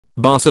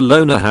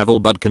Barcelona have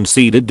all but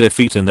conceded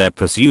defeat in their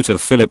pursuit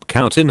of Philippe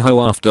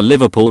Coutinho after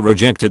Liverpool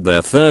rejected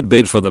their third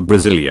bid for the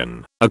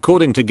Brazilian,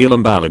 according to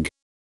Guillem Balag.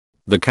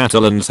 The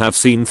Catalans have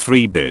seen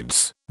 3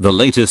 bids, the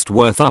latest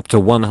worth up to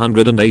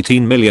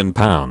 £118 million,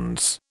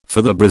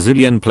 for the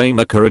Brazilian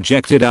playmaker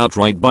rejected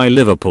outright by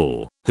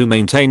Liverpool, who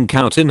maintain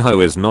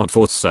Coutinho is not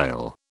for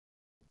sale.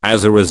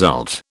 As a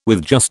result,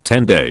 with just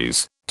 10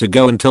 days to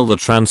go until the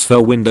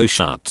transfer window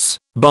shuts,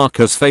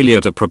 Barca's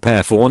failure to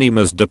prepare for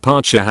Neymar's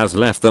departure has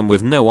left them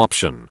with no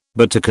option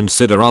but to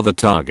consider other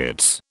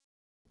targets.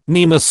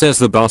 Neymar says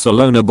the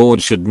Barcelona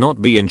board should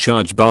not be in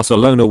charge.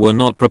 Barcelona were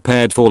not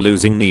prepared for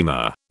losing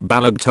Neymar,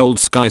 Balag told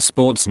Sky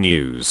Sports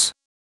News.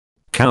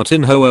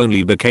 Coutinho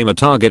only became a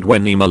target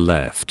when Neymar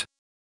left.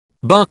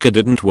 Barca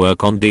didn't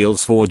work on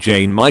deals for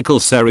Jean-Michel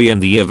Seri,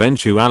 and the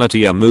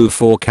eventuality a move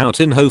for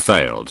Coutinho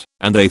failed,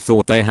 and they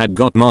thought they had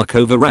got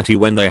Marco Verratti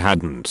when they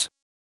hadn't.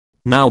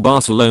 Now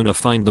Barcelona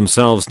find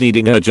themselves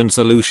needing urgent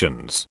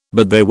solutions,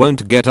 but they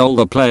won't get all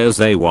the players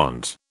they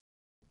want.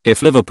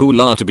 If Liverpool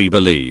are to be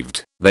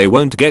believed, they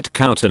won't get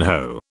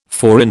Coutinho,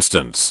 for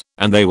instance,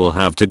 and they will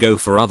have to go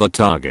for other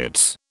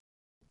targets.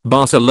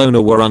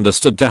 Barcelona were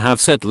understood to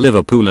have set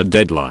Liverpool a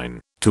deadline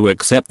to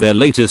accept their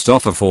latest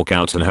offer for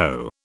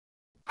Coutinho.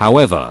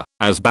 However,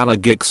 as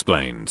Balag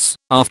explains,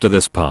 after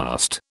this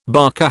passed,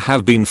 Barca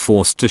have been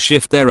forced to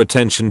shift their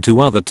attention to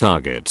other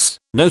targets,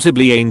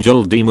 notably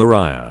Angel Di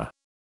Maria.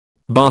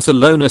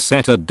 Barcelona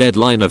set a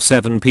deadline of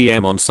 7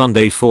 PM on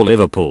Sunday for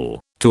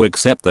Liverpool to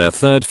accept their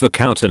third for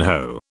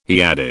Coutinho,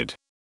 he added.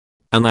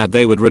 And that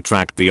they would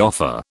retract the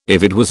offer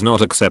if it was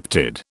not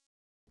accepted.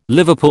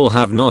 Liverpool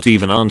have not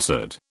even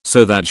answered,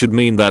 so that should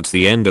mean that's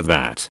the end of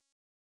that.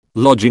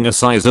 Lodging a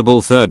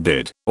sizable third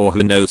bid, or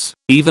who knows,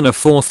 even a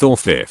fourth or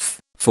fifth,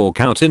 for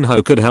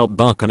Coutinho could help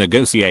Barca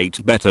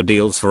negotiate better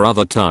deals for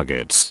other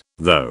targets,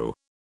 though.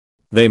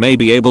 They may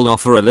be able to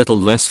offer a little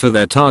less for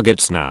their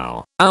targets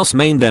now.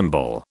 Ousmane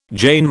Dembele,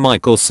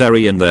 Jean-Michel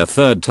Seri and their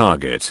third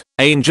target,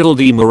 Angel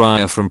Di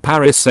Maria from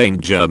Paris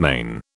Saint-Germain.